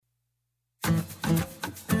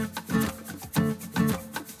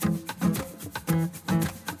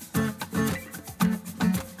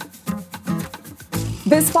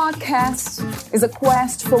This podcast is a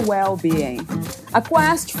quest for well-being, a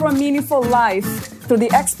quest for a meaningful life through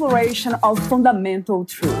the exploration of fundamental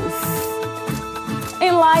truth.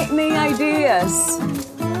 Enlightening ideas,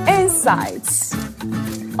 insights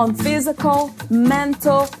on physical,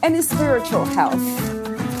 mental, and spiritual health.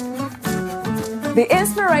 The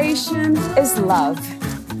inspiration is love.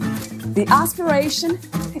 The aspiration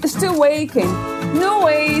is to awaken new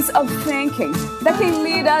ways of thinking that can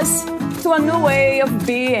lead us to a new way of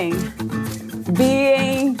being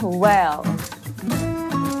well.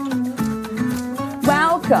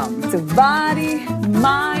 Welcome to Body,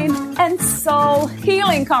 Mind, and Soul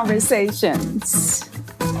Healing Conversations.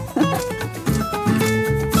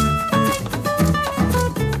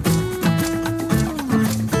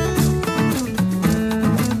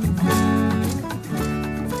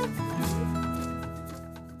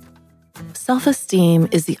 Self-esteem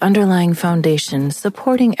is the underlying foundation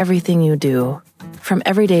supporting everything you do, from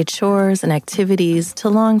everyday chores and activities to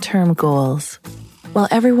long-term goals. While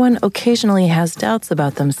everyone occasionally has doubts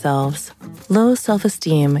about themselves, low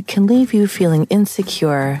self-esteem can leave you feeling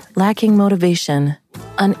insecure, lacking motivation,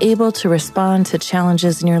 unable to respond to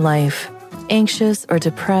challenges in your life, anxious or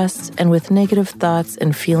depressed, and with negative thoughts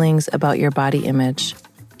and feelings about your body image.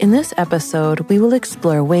 In this episode, we will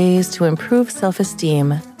explore ways to improve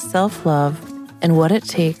self-esteem, self-love, and what it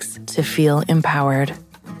takes to feel empowered.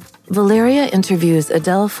 Valeria interviews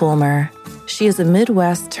Adele Fulmer. She is a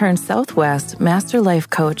Midwest-turned-Southwest master life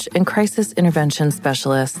coach and crisis intervention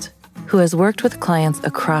specialist who has worked with clients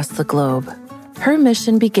across the globe. Her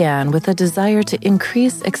mission began with a desire to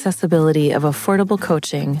increase accessibility of affordable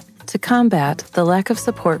coaching to combat the lack of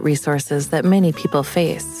support resources that many people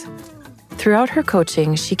face. Throughout her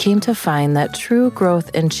coaching, she came to find that true growth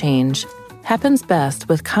and change happens best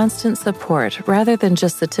with constant support rather than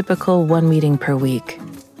just the typical one meeting per week.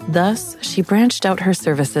 Thus, she branched out her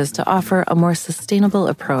services to offer a more sustainable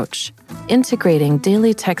approach, integrating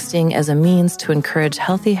daily texting as a means to encourage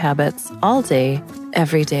healthy habits all day,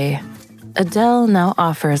 every day. Adele now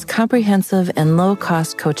offers comprehensive and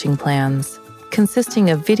low-cost coaching plans, consisting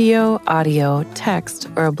of video, audio, text,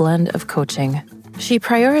 or a blend of coaching. She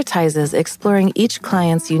prioritizes exploring each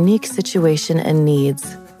client's unique situation and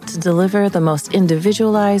needs to deliver the most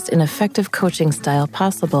individualized and effective coaching style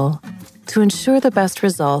possible. To ensure the best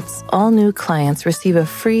results, all new clients receive a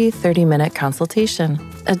free 30-minute consultation.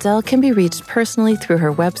 Adele can be reached personally through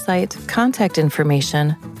her website, contact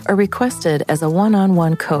information, or requested as a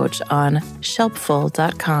one-on-one coach on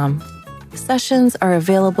shelpful.com. Sessions are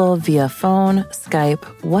available via phone, Skype,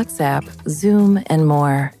 WhatsApp, Zoom, and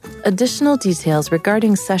more. Additional details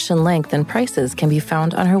regarding session length and prices can be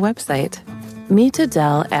found on her website. Meet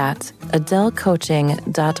Adele at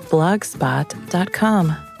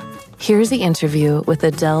adelecoaching.blogspot.com. Here's the interview with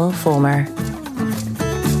Adele Fulmer.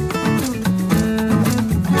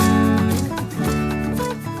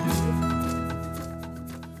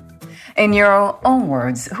 In your own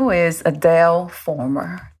words, who is Adele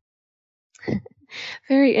Fulmer?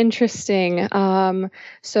 Very interesting.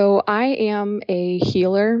 So I am a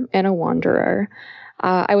healer and a wanderer.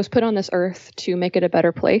 I was put on this earth to make it a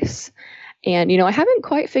better place. And, I haven't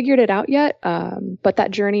quite figured it out yet, but that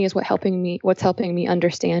journey is what's helping me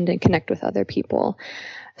understand and connect with other people.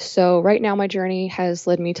 So right now, my journey has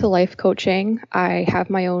led me to life coaching. I have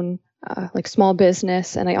my own small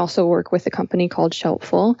business, and I also work with a company called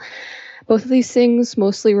Shelpful. Both of these things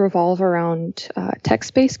mostly revolve around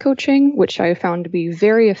text-based coaching, which I found to be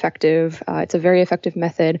very effective. It's a very effective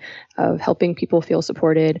method of helping people feel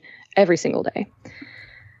supported every single day.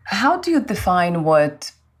 How do you define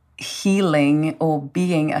what healing or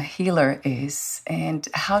being a healer is? And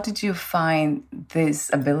how did you find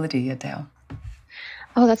this ability, Adele?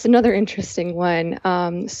 Oh, that's another interesting one.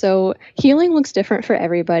 So healing looks different for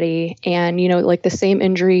everybody. And, the same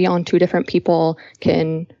injury on two different people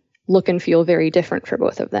can look and feel very different for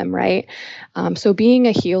both of them, right? So being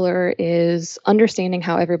a healer is understanding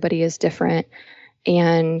how everybody is different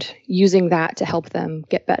and using that to help them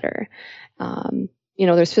get better.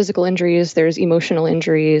 There's physical injuries, there's emotional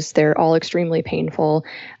injuries, they're all extremely painful.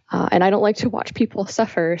 And I don't like to watch people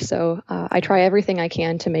suffer. So I try everything I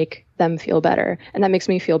can to make them feel better. And that makes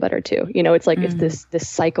me feel better too. It's like it's this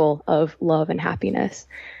cycle of love and happiness.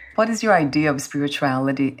 What is your idea of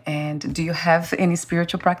spirituality? And do you have any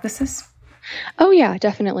spiritual practices? Oh, yeah,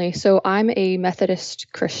 definitely. So I'm a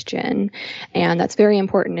Methodist Christian, and that's very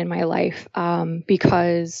important in my life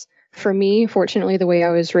because for me, fortunately, the way I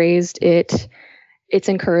was raised, it's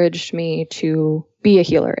encouraged me to be a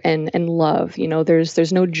healer and love.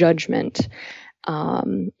 There's no judgment.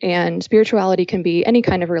 And spirituality can be any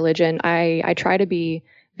kind of religion. I try to be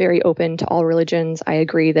very open to all religions. I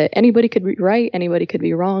agree that anybody could be right, anybody could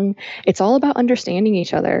be wrong. It's all about understanding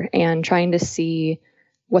each other and trying to see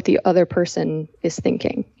what the other person is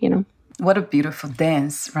thinking, you know? What a beautiful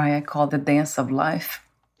dance, right? I call it the dance of life.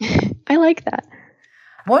 I like that.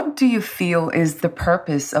 What do you feel is the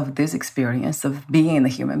purpose of this experience of being in the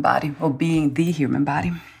human body or being the human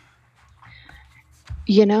body?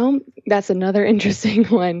 You know, that's another interesting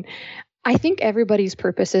one. I think everybody's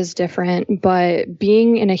purpose is different, but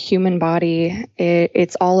being in a human body,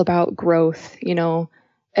 it's all about growth. You know,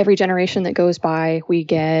 every generation that goes by, we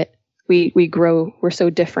grow. We're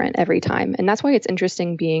so different every time. And that's why it's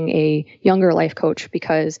interesting being a younger life coach,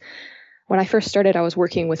 because when I first started, I was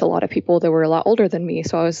working with a lot of people that were a lot older than me.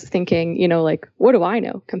 So I was thinking, you know, like, what do I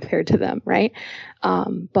know compared to them, right?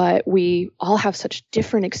 But we all have such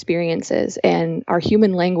different experiences, and our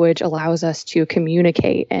human language allows us to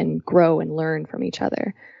communicate and grow and learn from each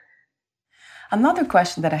other. Another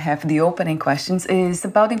question that I have, the opening questions, is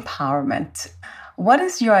about empowerment. What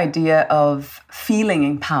is your idea of feeling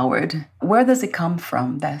empowered? Where does it come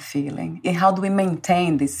from, that feeling? And how do we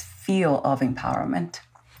maintain this feel of empowerment?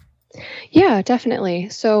 Yeah, definitely.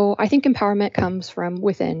 So I think empowerment comes from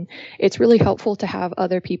within. It's really helpful to have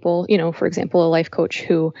other people, you know, for example, a life coach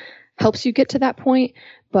who helps you get to that point.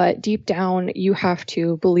 But deep down, you have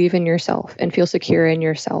to believe in yourself and feel secure in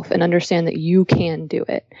yourself and understand that you can do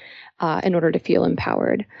it in order to feel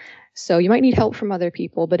empowered. So you might need help from other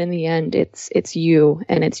people, but in the end, it's you,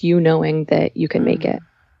 and it's you knowing that you can make it.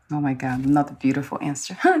 Oh my God, another beautiful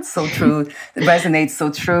answer. It's so true. It resonates so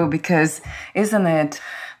true, because isn't it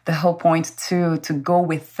the whole point to go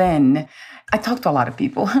within? I talk to a lot of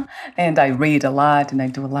people and I read a lot and I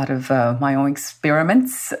do a lot of my own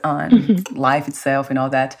experiments on life itself and all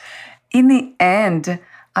that. In the end,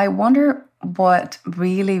 I wonder what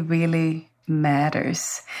really, really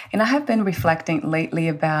matters. And I have been reflecting lately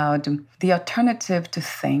about the alternative to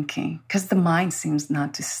thinking, because the mind seems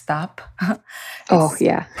not to stop.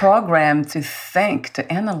 Yeah. Programmed to think,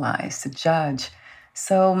 to analyze, to judge.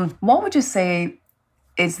 So what would you say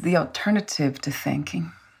is the alternative to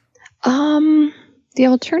thinking? The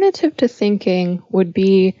alternative to thinking would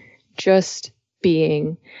be just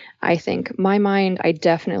being. I think my mind, I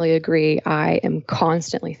definitely agree. I am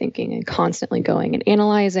constantly thinking and constantly going and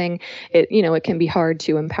analyzing it. You know, it can be hard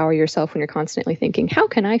to empower yourself when you're constantly thinking, how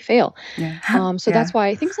can I fail? Yeah. That's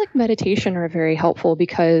why things like meditation are very helpful,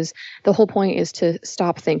 because the whole point is to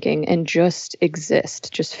stop thinking and just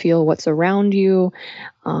exist, just feel what's around you,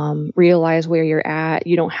 realize where you're at.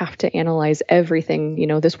 You don't have to analyze everything. You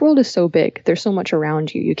know, this world is so big. There's so much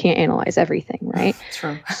around you. You can't analyze everything, right?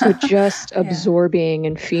 True. So just absorbing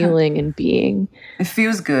and feeling and being. It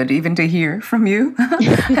feels good even to hear from you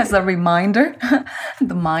as a reminder.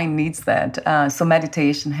 The mind needs that. So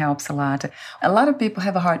meditation helps a lot. A lot of people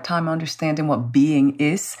have a hard time understanding what being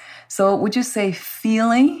is. So would you say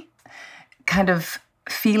feeling, kind of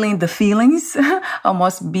feeling the feelings,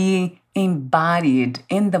 almost being embodied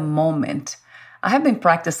in the moment? I have been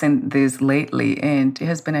practicing this lately, and it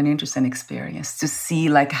has been an interesting experience to see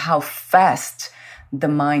like how fast the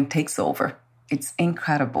mind takes over. It's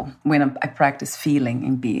incredible when I practice feeling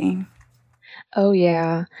and being. Oh,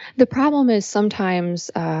 yeah. The problem is sometimes,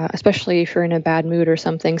 especially if you're in a bad mood or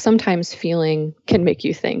something, sometimes feeling can make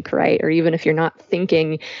you think, right? Or even if you're not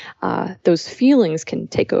thinking, those feelings can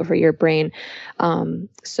take over your brain.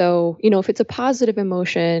 So, you know, if it's a positive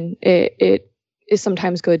emotion, it is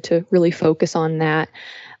sometimes good to really focus on that.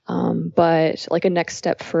 But like a next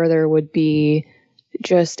step further would be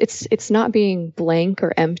just, it's not being blank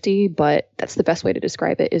or empty, but that's the best way to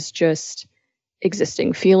describe it, is just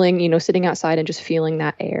existing, feeling, you know, sitting outside and just feeling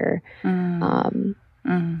that air, and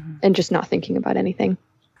just not thinking about anything.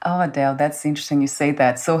 Oh, Adele, that's interesting you say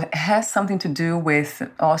that. So it has something to do with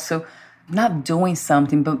also not doing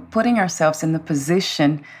something, but putting ourselves in the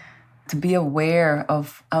position to be aware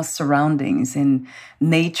of our surroundings in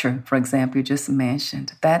nature, for example, you just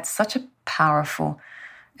mentioned. That's such a powerful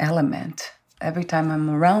element. Every time I'm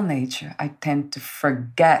around nature, I tend to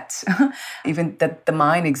forget even that the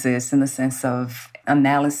mind exists in the sense of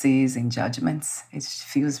analyses and judgments. It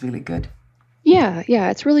feels really good. Yeah.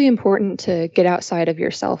 It's really important to get outside of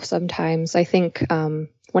yourself sometimes. I think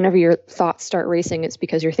whenever your thoughts start racing, it's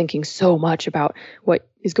because you're thinking so much about what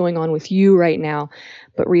is going on with you right now.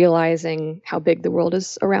 But realizing how big the world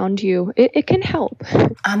is around you, it can help.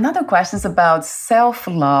 Another question is about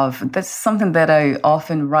self-love. That's something that I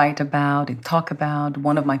often write about and talk about,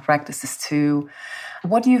 one of my practices too.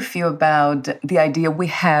 What do you feel about the idea we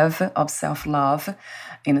have of self-love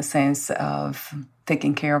in a sense of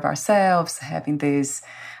taking care of ourselves, having this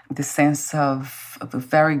the sense of a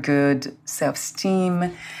very good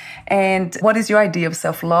self-esteem. And what is your idea of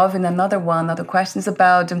self-love? And another question is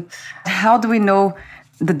about how do we know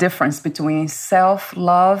the difference between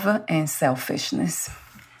self-love and selfishness?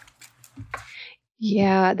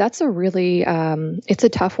 Yeah, that's a really, it's a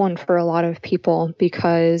tough one for a lot of people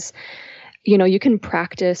because, you know, you can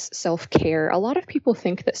practice self-care. A lot of people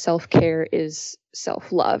think that self-care is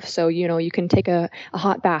self-love. So, you know, you can take a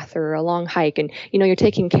hot bath or a long hike and, you know, you're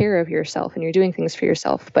taking care of yourself and you're doing things for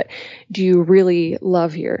yourself, but do you really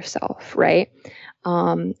love yourself, right?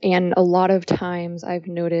 And a lot of times I've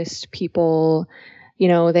noticed people, you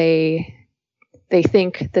know, they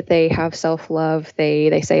think that they have self-love.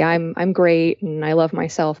 They say, I'm great and I love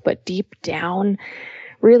myself, but deep down,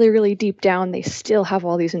 really, really deep down, they still have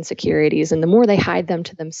all these insecurities. And the more they hide them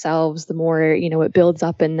to themselves, the more, you know, it builds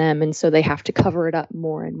up in them. And so they have to cover it up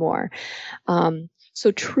more and more.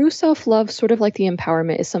 So true self-love, sort of like the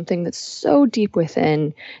empowerment, is something that's so deep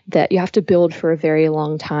within that you have to build for a very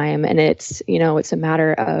long time. And it's, you know, it's a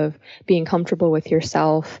matter of being comfortable with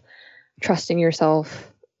yourself, trusting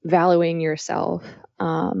yourself, valuing yourself.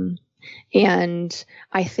 And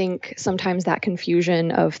I think sometimes that confusion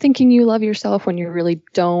of thinking you love yourself when you really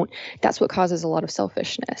don't, that's what causes a lot of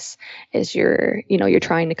selfishness, is you're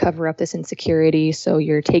trying to cover up this insecurity. So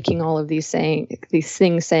you're taking all of these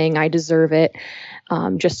things saying, I deserve it,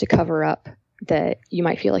 just to cover up that you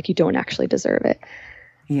might feel like you don't actually deserve it.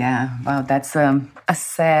 Yeah, wow, that's a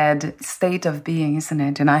sad state of being, isn't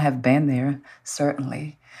it? And I have been there,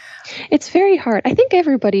 certainly. It's very hard. I think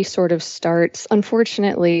everybody sort of starts,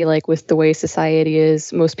 unfortunately, like with the way society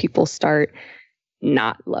is, most people start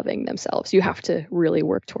not loving themselves. You have to really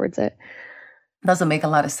work towards it. Doesn't make a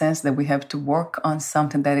lot of sense that we have to work on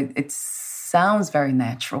something that it sounds very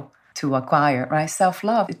natural to acquire, right?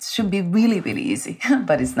 Self-love. It should be really, really easy,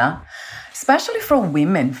 but it's not. Especially for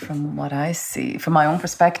women, from what I see, from my own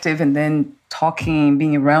perspective, and then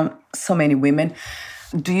being around so many women.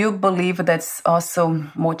 Do you believe that's also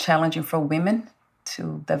more challenging for women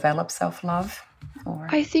to develop self-love? Or?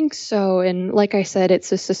 I think so. And like I said,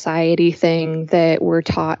 it's a society thing that we're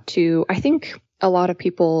taught to. I think a lot of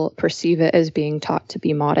people perceive it as being taught to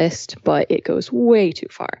be modest, but it goes way too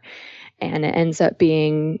far. And it ends up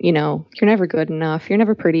being, you know, you're never good enough, you're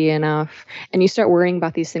never pretty enough, and you start worrying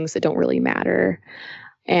about these things that don't really matter.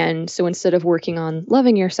 And so instead of working on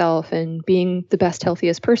loving yourself and being the best,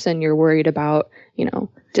 healthiest person, you're worried about, you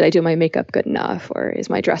know, did I do my makeup good enough? Or is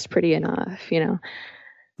my dress pretty enough? You know?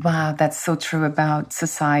 Wow, that's so true about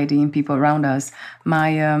society and people around us.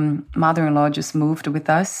 My mother-in-law just moved with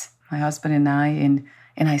us, my husband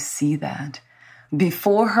and I see that.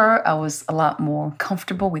 Before her, I was a lot more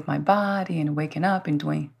comfortable with my body and waking up and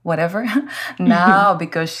doing whatever. Now,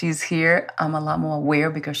 because she's here, I'm a lot more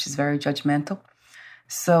aware because she's very judgmental.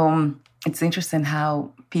 So it's interesting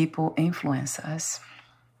how people influence us.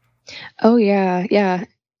 Oh, yeah, yeah.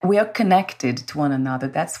 We are connected to one another.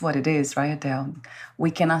 That's what it is, right, Adele?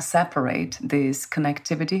 We cannot separate this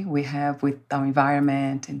connectivity we have with our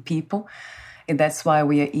environment and people. And that's why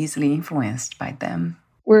we are easily influenced by them.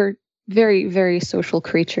 We're very, very social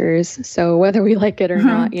creatures. So whether we like it or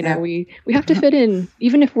not, you know, we have to fit in.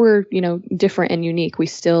 Even if we're, you know, different and unique, we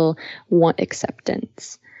still want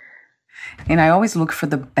acceptance. And I always look for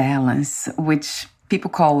the balance, which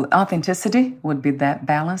people call authenticity, would be that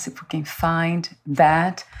balance. If we can find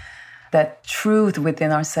that truth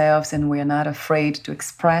within ourselves and we are not afraid to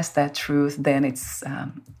express that truth, then it's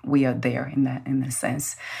we are there in that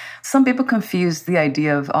sense. Some people confuse the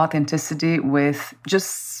idea of authenticity with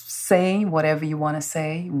just saying whatever you want to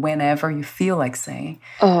say whenever you feel like saying.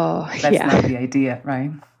 Oh, that's not the idea,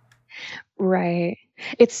 right? Right.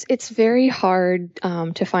 It's very hard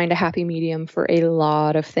to find a happy medium for a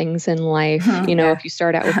lot of things in life. You know, if you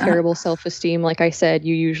start out with terrible self-esteem, like I said,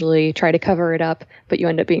 you usually try to cover it up, but you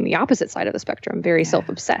end up being the opposite side of the spectrum, very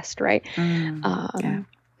self-obsessed, right?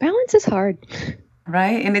 Balance is hard.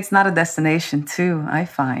 Right. And it's not a destination too, I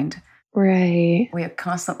find. Right. We are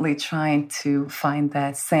constantly trying to find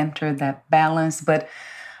that center, that balance, but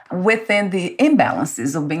within the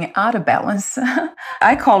imbalances of being out of balance.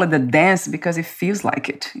 I call it a dance because it feels like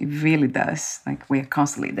it. It really does. Like we're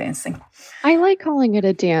constantly dancing. I like calling it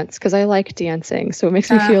a dance because I like dancing. So it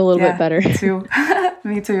makes me feel a little bit better. Me too.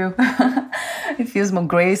 Me too. It feels more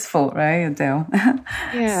graceful, right, Adele?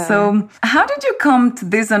 Yeah. So how did you come to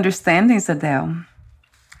these understandings, Adele?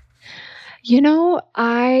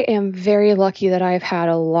 I am very lucky that I've had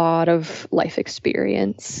a lot of life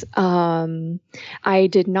experience. I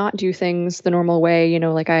did not do things the normal way,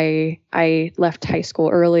 like I left high school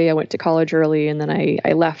early, I went to college early, and then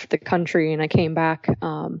I left the country and I came back.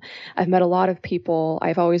 I've met a lot of people.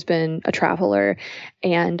 I've always been a traveler,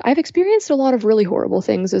 and I've experienced a lot of really horrible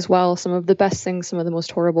things as well. Some of the best things, some of the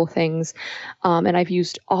most horrible things. And I've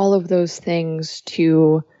used all of those things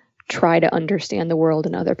to try to understand the world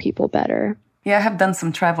and other people better. Yeah, I have done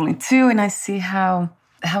some traveling too, and I see how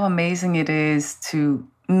amazing it is to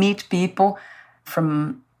meet people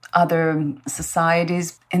from other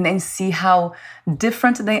societies and then see how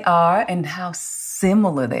different they are and how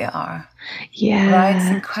similar they are. Yeah. Right? It's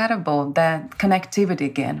incredible, that connectivity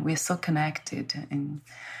again. We're so connected and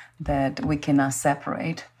that we cannot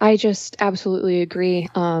separate. I just absolutely agree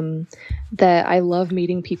that I love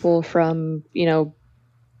meeting people from,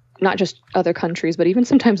 not just other countries, but even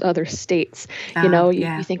sometimes other states.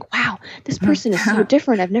 You think, wow, this person is so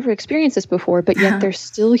different. I've never experienced this before, but yet they're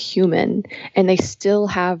still human and they still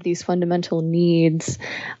have these fundamental needs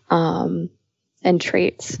and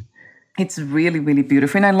traits. It's really, really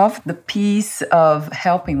beautiful. And I love the piece of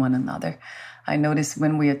helping one another. I noticed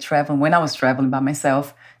when I was traveling by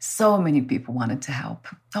myself, so many people wanted to help.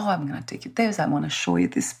 Oh, I'm going to take you there. I want to show you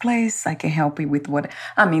this place. I can help you with what...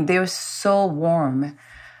 they were so warm.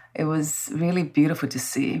 It was really beautiful to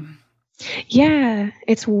see. Yeah,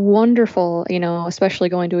 it's wonderful, especially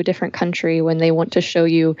going to a different country when they want to show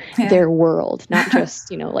you their world, not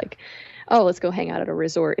just, oh, let's go hang out at a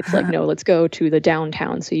resort. It's like, no, let's go to the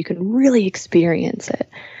downtown so you can really experience it.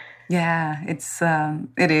 Yeah,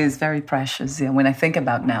 it is very precious. Yeah, when I think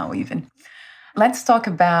about now even. Let's talk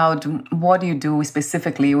about what you do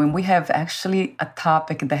specifically. When we have actually a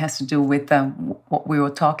topic that has to do with what we were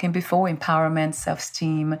talking before, empowerment,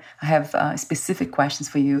 self-esteem. I have specific questions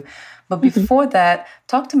for you. But before that,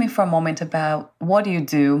 talk to me for a moment about what do you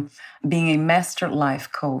do being a master life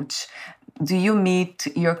coach? Do you meet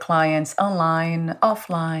your clients online,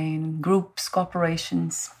 offline, groups,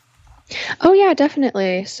 corporations? Oh, yeah,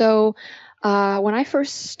 definitely. So when I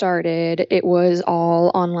first started, it was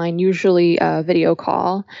all online, usually a video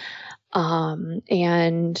call.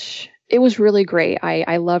 And it was really great.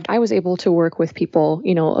 I was able to work with people,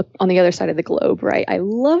 on the other side of the globe, right? I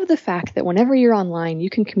love the fact that whenever you're online, you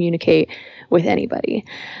can communicate with anybody.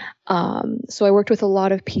 So I worked with a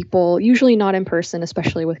lot of people, usually not in person,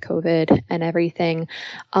 especially with COVID and everything.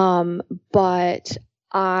 But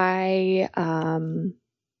I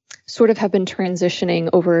sort of have been transitioning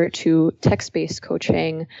over to text-based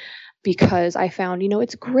coaching because I found,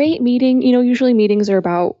 it's great meeting. Usually meetings are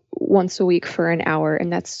about once a week for an hour,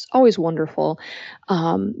 and that's always wonderful.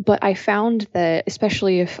 But I found that,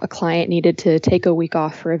 especially if a client needed to take a week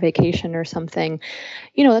off for a vacation or something,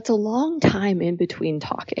 that's a long time in between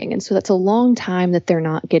talking. And so that's a long time that they're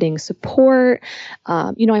not getting support.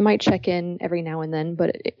 I might check in every now and then,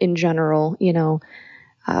 but in general,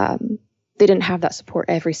 they didn't have that support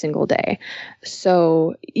every single day.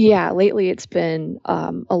 So yeah, lately it's been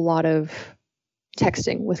a lot of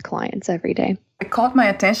texting with clients every day. It caught my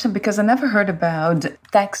attention because I never heard about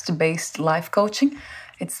text-based life coaching.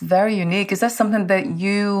 It's very unique. Is that something that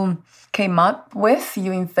you came up with?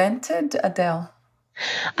 You invented, Adele?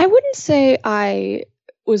 I wouldn't say I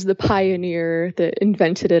was the pioneer that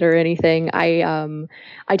invented it or anything.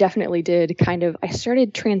 I definitely did I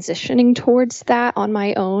started transitioning towards that on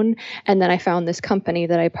my own. And then I found this company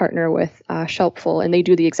that I partner with, Shelpful, and they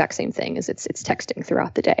do the exact same thing as it's texting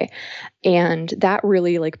throughout the day. And that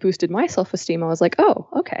really boosted my self-esteem. I was like, oh,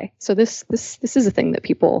 okay. So this is a thing that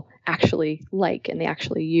people actually like and they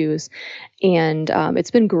actually use. And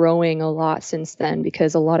it's been growing a lot since then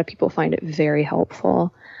because a lot of people find it very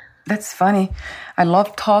helpful. That's funny. I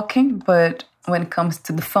love talking, but when it comes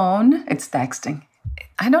to the phone, it's texting.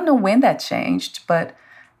 I don't know when that changed, but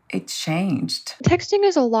it changed. Texting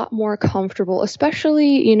is a lot more comfortable,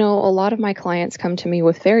 especially, a lot of my clients come to me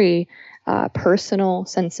with very personal,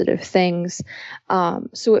 sensitive things.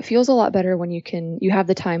 So it feels a lot better when you have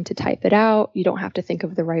the time to type it out. You don't have to think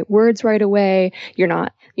of the right words right away. You're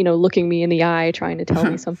not, looking me in the eye trying to tell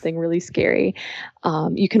me something really scary.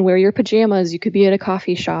 You can wear your pajamas. You could be at a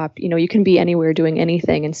coffee shop. You can be anywhere doing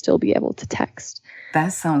anything and still be able to text.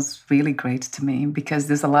 That sounds really great to me because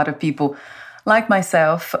there's a lot of people like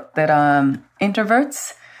myself that are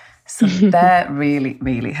introverts. So that really,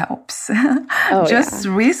 really helps. Just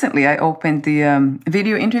recently, I opened the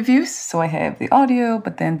video interviews. So I have the audio,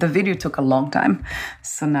 but then the video took a long time.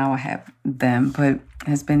 So now I have them. But it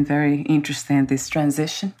has been very interesting, this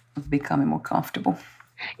transition of becoming more comfortable.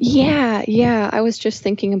 Yeah. I was just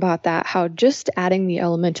thinking about that, how just adding the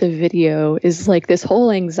element of video is like this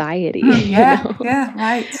whole anxiety, Yeah,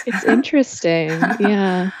 right. It's interesting.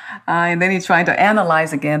 Yeah. And then you're trying to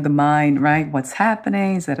analyze again the mind, right? What's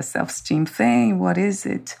happening? Is that a self-esteem thing? What is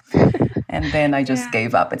it? And then I just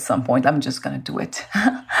gave up at some point. I'm just going to do it.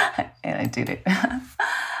 And I did it.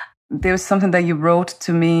 There's something that you wrote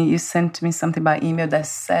to me. You sent me something by email that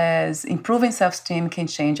says, improving self-esteem can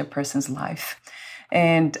change a person's life.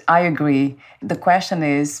 And I agree. The question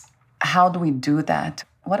is, how do we do that?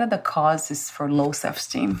 What are the causes for low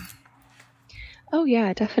self-esteem? Oh,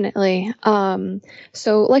 yeah, definitely.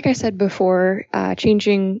 So like I said before,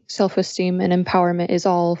 changing self-esteem and empowerment is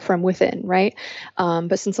all from within, right?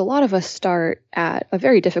 But since a lot of us start at a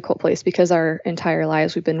very difficult place because our entire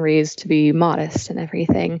lives we've been raised to be modest and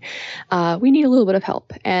everything, we need a little bit of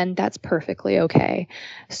help, and that's perfectly okay.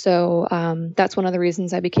 So that's one of the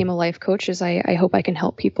reasons I became a life coach, is I hope I can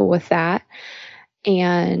help people with that.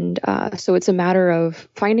 And so it's a matter of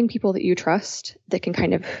finding people that you trust that can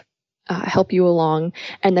kind of help you along,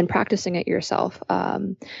 and then practicing it yourself. A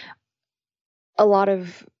lot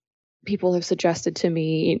of people have suggested to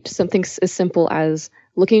me something as simple as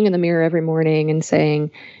looking in the mirror every morning and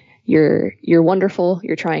saying, you're wonderful,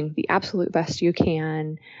 you're trying the absolute best you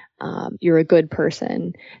can, you're a good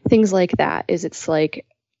person. Things like that.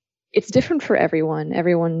 It's different for everyone.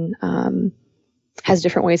 Everyone has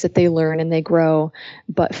different ways that they learn and they grow,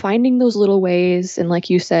 but finding those little ways, and like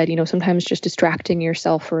you said, sometimes just distracting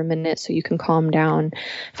yourself for a minute so you can calm down,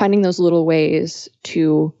 finding those little ways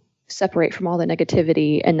to separate from all the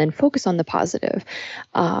negativity and then focus on the positive.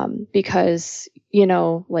 Because,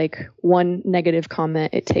 like one negative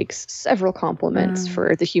comment, it takes several compliments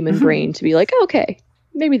for the human brain to be like, okay,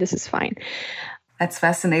 maybe this is fine. That's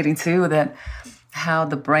fascinating too, that how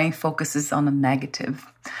the brain focuses on the negative.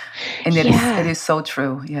 And it is so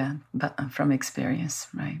true, but from experience,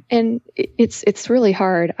 right? And it's really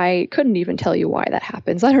hard. I couldn't even tell you why that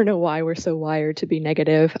happens. I don't know why we're so wired to be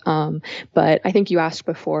negative. But I think you asked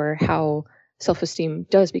before how self-esteem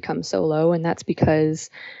does become so low, and that's because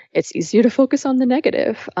it's easier to focus on the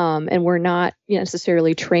negative. And we're not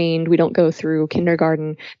necessarily trained. We don't go through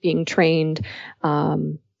kindergarten being trained.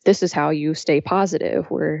 This is how you stay positive,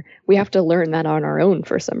 where we have to learn that on our own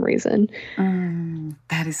for some reason.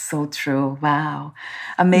 That is so true. Wow.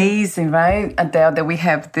 Amazing, right, Adele, that we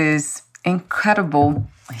have this incredible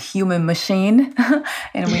human machine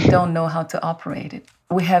and we don't know how to operate it.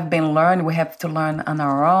 We have to learn on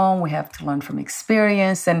our own. We have to learn from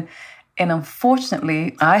experience. And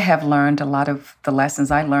unfortunately, I have learned a lot of the lessons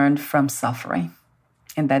I learned from suffering.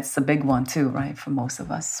 And that's a big one too, right, for most of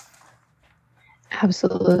us.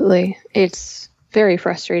 Absolutely. It's very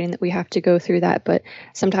frustrating that we have to go through that, but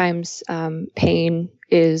sometimes pain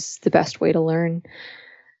is the best way to learn.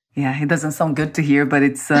 Yeah, it doesn't sound good to hear, but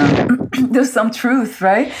it's there's some truth,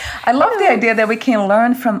 right? I love the idea that we can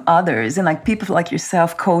learn from others, and like people like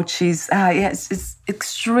yourself, coaches. It's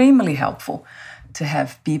extremely helpful to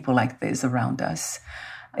have people like this around us.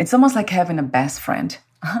 It's almost like having a best friend.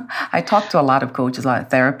 I talk to a lot of coaches, a lot of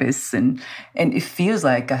therapists, and it feels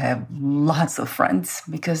like I have lots of friends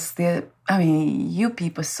because you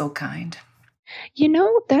people are so kind.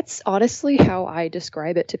 That's honestly how I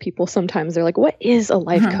describe it to people sometimes. They're like, what is a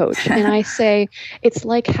life coach? And I say, it's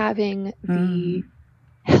like having the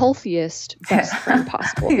healthiest best friend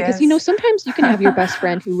possible. Because, sometimes you can have your best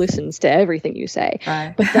friend who listens to everything you say,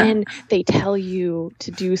 right, but then they tell you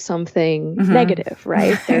to do something negative,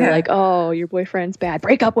 right? They're like, oh, your boyfriend's bad,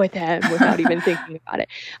 break up with him, without even thinking about it.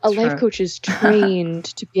 A life coach is trained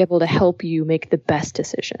to be able to help you make the best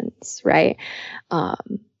decisions, right?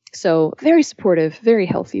 So very supportive, very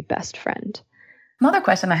healthy best friend. Another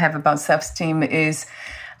question I have about self-esteem is,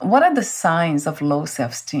 what are the signs of low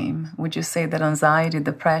self-esteem? Would you say that anxiety,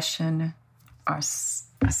 depression are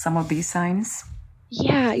some of these signs?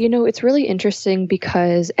 Yeah, it's really interesting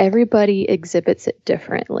because everybody exhibits it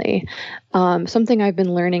differently. Something I've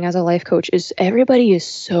been learning as a life coach is everybody is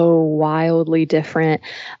so wildly different.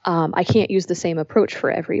 I can't use the same approach for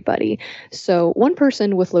everybody. So one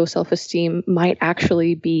person with low self-esteem might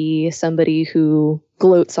actually be somebody who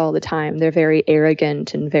gloats all the time. They're very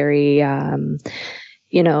arrogant and very,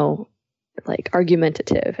 like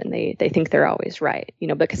argumentative, and they think they're always right,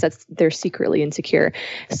 because they're secretly insecure.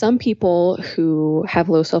 Some people who have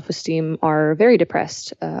low self-esteem are very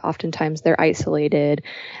depressed. Oftentimes they're isolated.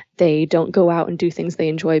 They don't go out and do things they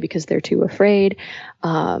enjoy because they're too afraid.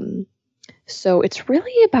 So it's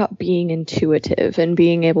really about being intuitive and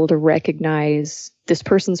being able to recognize this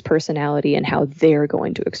person's personality and how they're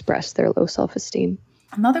going to express their low self-esteem.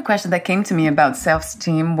 Another question that came to me about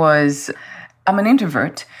self-esteem was, I'm an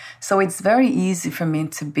introvert, so it's very easy for me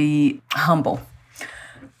to be humble.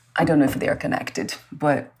 I don't know if they're connected,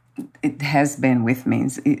 but it has been with me.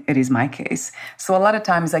 It is my case. So a lot of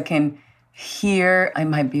times I can hear, I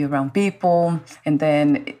might be around people, and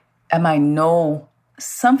then I might know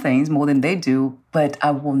some things more than they do, but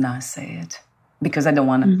I will not say it because I don't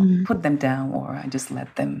want to put them down, or I just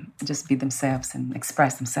let them just be themselves and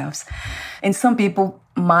express themselves. And some people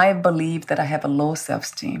might believe that I have a low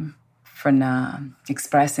self-esteem for not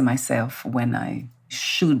expressing myself when I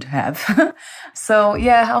should have. So,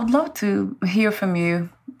 yeah, I would love to hear from you.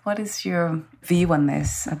 What is your view on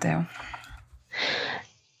this, Adele?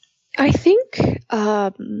 I think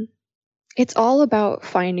it's all about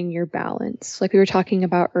finding your balance. Like we were talking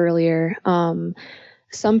about earlier,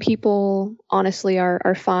 some people honestly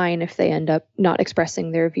are fine if they end up not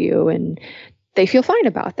expressing their view and they feel fine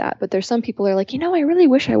about that. But there's some people who are like, I really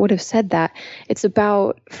wish I would have said that. It's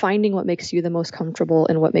about finding what makes you the most comfortable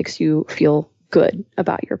and what makes you feel good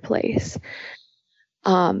about your place.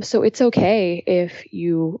 So it's okay if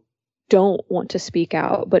you don't want to speak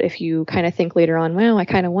out, but if you kind of think later on, well, I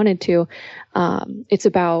kind of wanted to, it's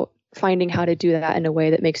about finding how to do that in a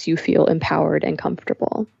way that makes you feel empowered and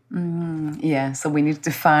comfortable. Yeah, so we need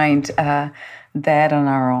to find that on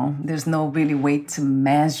our own. There's no really way to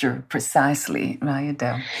measure precisely, right,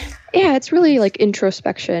 Adele? Yeah, it's really like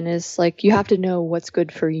introspection is like you have to know what's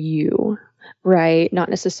good for you, right? Not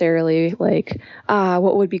necessarily like,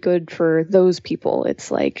 what would be good for those people.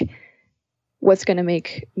 It's like, what's going to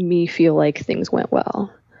make me feel like things went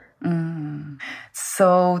well.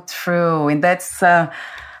 So true. And that's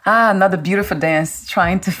another beautiful dance,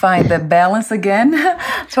 trying to find the balance again,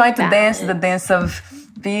 trying to dance the dance of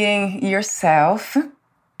being yourself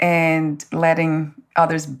and letting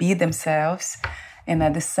others be themselves. And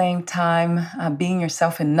at the same time, being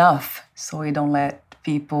yourself enough so you don't let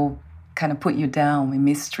people kind of put you down and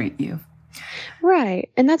mistreat you. Right.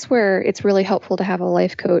 And that's where it's really helpful to have a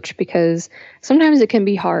life coach, because sometimes it can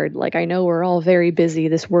be hard. Like, I know we're all very busy.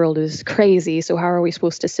 This world is crazy. So how are we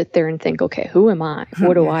supposed to sit there and think, okay, who am I?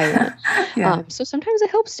 What do I want? Yeah. So sometimes it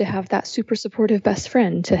helps to have that super supportive best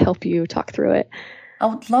friend to help you talk through it. I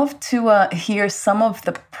would love to hear some of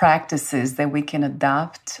the practices that we can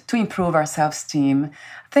adopt to improve our self-esteem.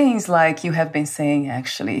 Things like you have been saying,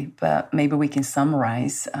 actually, but maybe we can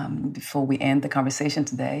summarize before we end the conversation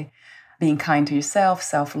today. Being kind to yourself,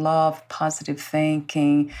 self-love, positive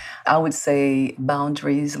thinking. I would say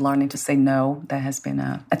boundaries, learning to say no. That has been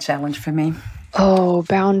a challenge for me. Oh,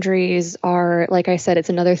 boundaries are, like I said, it's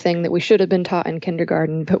another thing that we should have been taught in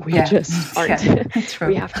kindergarten, but we just aren't. True.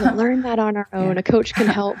 We have to learn that on our own. A coach can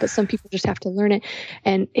help, but some people just have to learn it.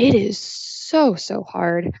 And it is so, so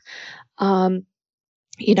hard.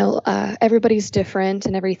 Everybody's different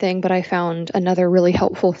and everything, but I found another really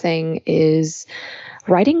helpful thing is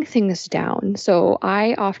writing things down. So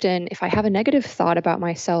I often, if I have a negative thought about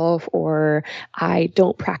myself or I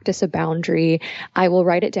don't practice a boundary, I will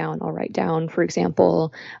write it down. I'll write down, for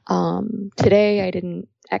example, today I didn't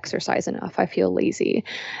exercise enough. I feel lazy.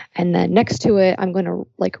 And then next to it, I'm going to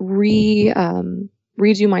like redo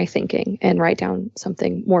my thinking and write down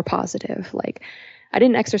something more positive. Like, I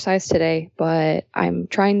didn't exercise today, but I'm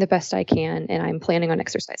trying the best I can and I'm planning on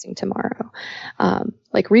exercising tomorrow.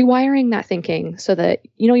 Like rewiring that thinking so that,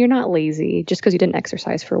 you're not lazy just because you didn't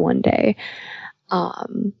exercise for one day.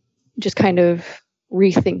 Just kind of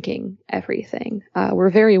rethinking everything. We're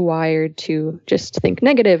very wired to just think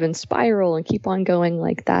negative and spiral and keep on going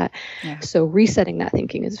like that. Yeah. So resetting that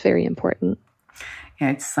thinking is very important. Yeah,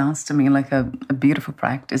 it sounds to me like a beautiful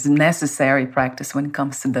practice, necessary practice when it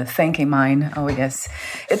comes to the thinking mind. Oh, yes.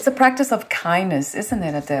 It's a practice of kindness, isn't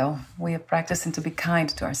it, Adele? We are practicing to be kind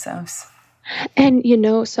to ourselves. And,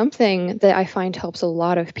 something that I find helps a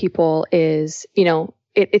lot of people is,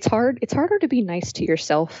 it's harder to be nice to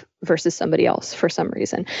yourself versus somebody else for some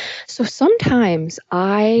reason. So sometimes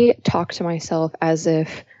I talk to myself as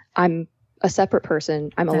if I'm a separate person.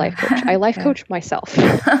 I'm a life coach. I life coach myself.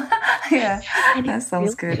 Yeah, that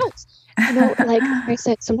sounds really good. Helps. Like I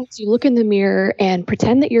said, sometimes you look in the mirror and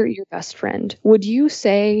pretend that you're your best friend. Would you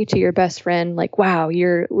say to your best friend, like, wow,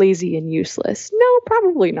 you're lazy and useless? No,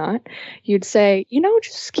 probably not. You'd say,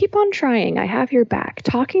 just keep on trying. I have your back.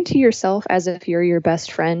 Talking to yourself as if you're your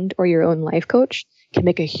best friend or your own life coach can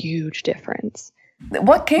make a huge difference.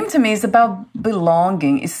 What came to me is about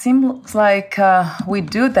belonging. It seems like we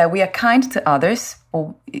do that. We are kind to others,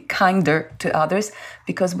 or kinder to others,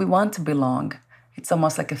 because we want to belong. It's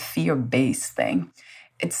almost like a fear-based thing.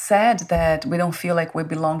 It's sad that we don't feel like we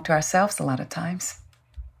belong to ourselves a lot of times.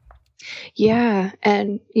 Yeah.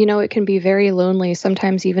 And, it can be very lonely.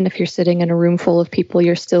 Sometimes, even if you're sitting in a room full of people,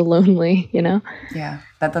 you're still lonely. Yeah,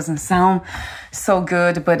 that doesn't sound so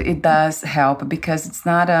good, but it does help because it's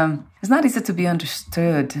not easy to be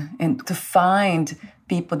understood and to find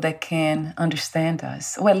people that can understand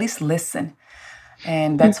us or at least listen.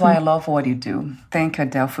 And that's why I love what you do. Thank you,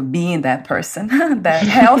 Adele, for being that person, that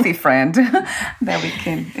healthy friend that we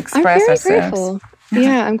can express I'm very ourselves. grateful.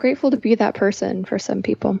 Yeah, I'm grateful to be that person for some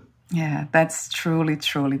people. Yeah, that's truly,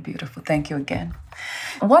 truly beautiful. Thank you again.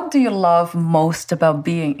 What do you love most about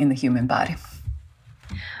being in the human body?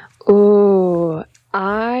 Oh,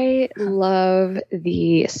 I love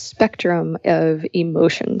the spectrum of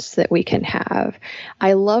emotions that we can have.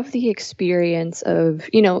 I love the experience of,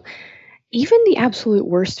 even the absolute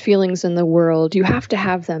worst feelings in the world, you have to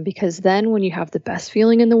have them because then when you have the best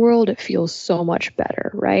feeling in the world, it feels so much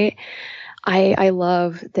better, right? I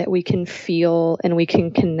love that we can feel and we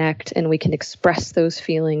can connect and we can express those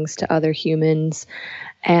feelings to other humans.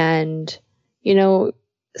 And,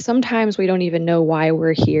 sometimes we don't even know why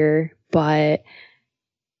we're here, but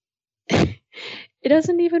it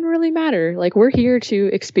doesn't even really matter. Like, we're here to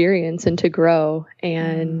experience and to grow,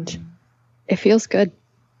 and it feels good.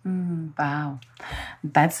 Wow.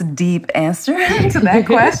 That's a deep answer to that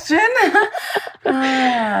question.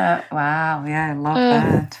 Wow. Yeah, I love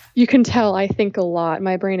that. You can tell I think a lot.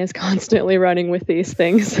 My brain is constantly running with these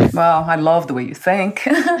things. Well, I love the way you think.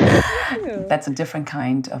 That's a different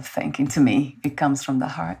kind of thinking to me. It comes from the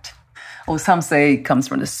heart. Or some say it comes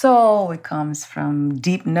from the soul. It comes from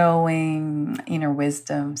deep knowing, inner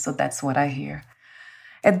wisdom. So that's what I hear.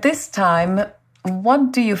 At this time,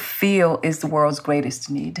 what do you feel is the world's greatest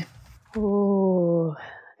need? Oh,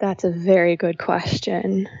 that's a very good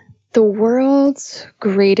question. The world's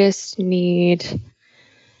greatest need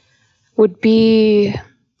would be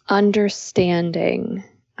understanding,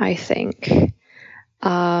 I think.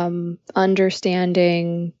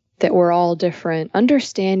 Understanding that we're all different,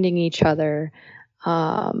 understanding each other,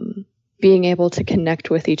 being able to connect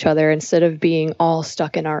with each other instead of being all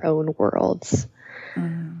stuck in our own worlds.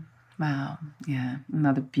 Wow. Yeah.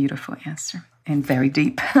 Another beautiful answer and very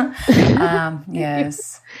deep.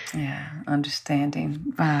 Yes. Yeah.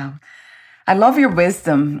 Understanding. Wow. I love your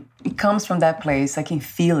wisdom. It comes from that place. I can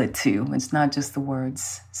feel it too. It's not just the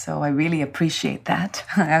words. So I really appreciate that.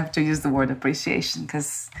 I have to use the word appreciation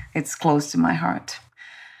because it's close to my heart.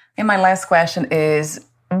 And my last question is,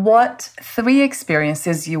 what 3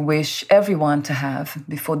 experiences you wish everyone to have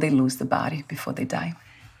before they lose the body, before they die?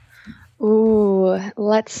 Ooh,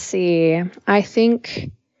 let's see. I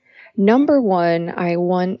think number 1, I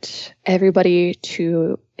want everybody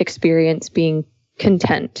to experience being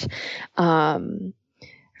content.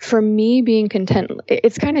 For me, being content,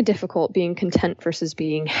 it's kind of difficult being content versus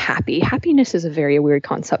being happy. Happiness is a very weird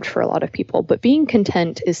concept for a lot of people, but being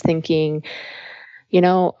content is thinking,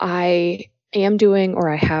 I am doing or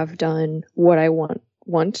I have done what I want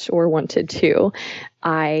or wanted to.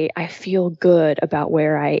 I feel good about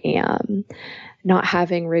where I am, not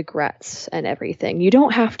having regrets and everything. You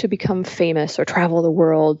don't have to become famous or travel the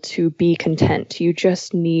world to be content. You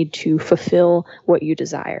just need to fulfill what you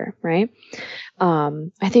desire, right?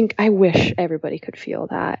 I wish everybody could feel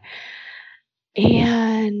that.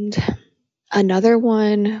 And another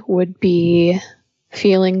one would be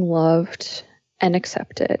feeling loved and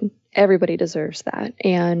accepted. Everybody deserves that.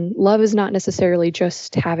 And love is not necessarily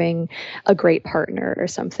just having a great partner or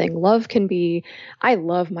something. Love can be, I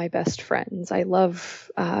love my best friends. I love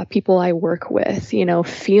people I work with.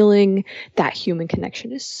 Feeling that human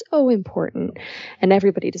connection is so important, and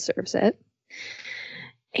everybody deserves it.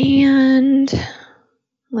 And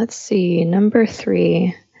let's see, number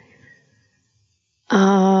 3.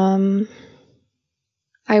 I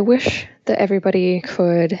wish that everybody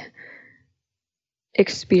could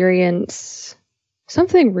experience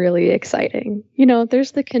something really exciting.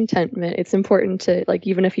 There's the contentment. It's important to,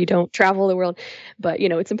 even if you don't travel the world, but,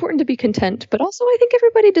 it's important to be content. But also, I think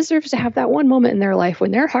everybody deserves to have that one moment in their life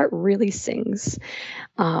when their heart really sings.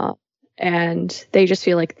 And they just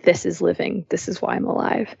feel like this is living. This is why I'm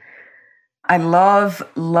alive. I love,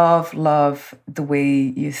 love, love the way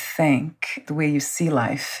you think, the way you see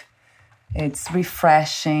life. It's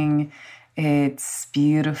refreshing. It's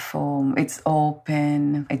beautiful. It's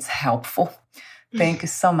open. It's helpful. Thank you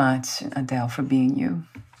so much, Adele, for being you.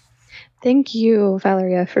 Thank you,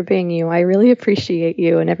 Valeria, for being you. I really appreciate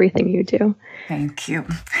you and everything you do. Thank you.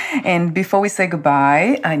 And before we say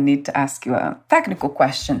goodbye, I need to ask you a technical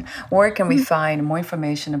question. Where can we find more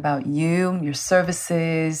information about you, your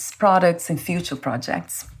services, products, and future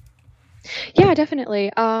projects? Yeah,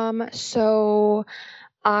 definitely. So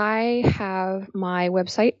I have my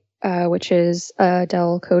website which is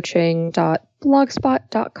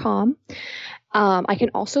adellecoaching.blogspot.com. I can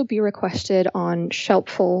also be requested on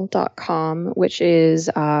Shelpful.com, which is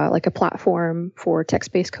like a platform for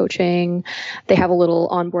text-based coaching. They have a little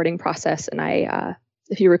onboarding process, and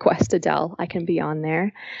if you request Adele, I can be on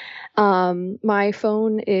there. My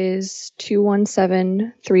phone is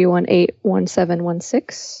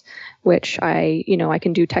 217-318-1716, which I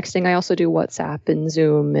can do texting. I also do WhatsApp and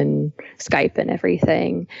Zoom and Skype and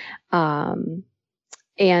everything. And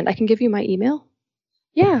I can give you my email.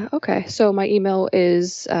 Yeah. Okay. So my email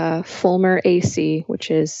is FullmerAC,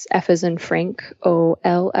 which is F as in Frank,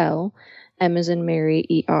 OLL, M as in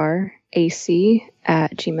Mary, ER, AC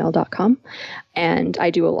 @gmail.com. And I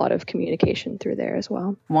do a lot of communication through there as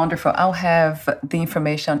well. Wonderful. I'll have the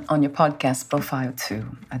information on your podcast profile too,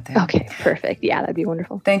 Adele. Okay, perfect. Yeah, that'd be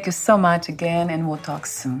wonderful. Thank you so much again, and we'll talk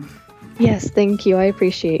soon. Yes, thank you. I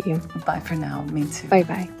appreciate you. Bye for now. Me too.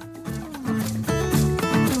 Bye-bye.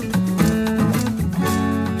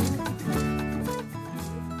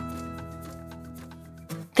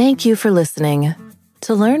 Thank you for listening.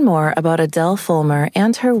 To learn more about Adele Fulmer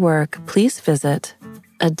and her work, please visit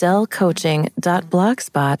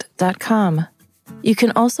adellecoaching.blogspot.com. You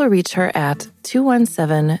can also reach her at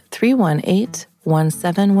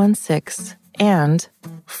 217-318-1716 and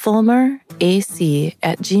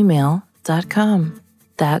fullmerac@gmail.com.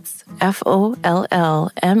 That's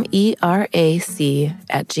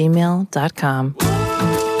FOLLMERAC@gmail.com.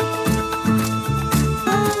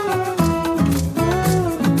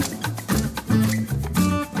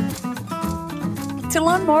 To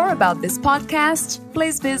learn more about this podcast,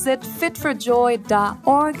 please visit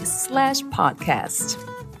fitforjoy.org/podcast.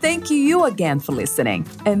 Thank you again for listening,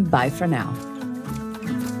 and bye for now.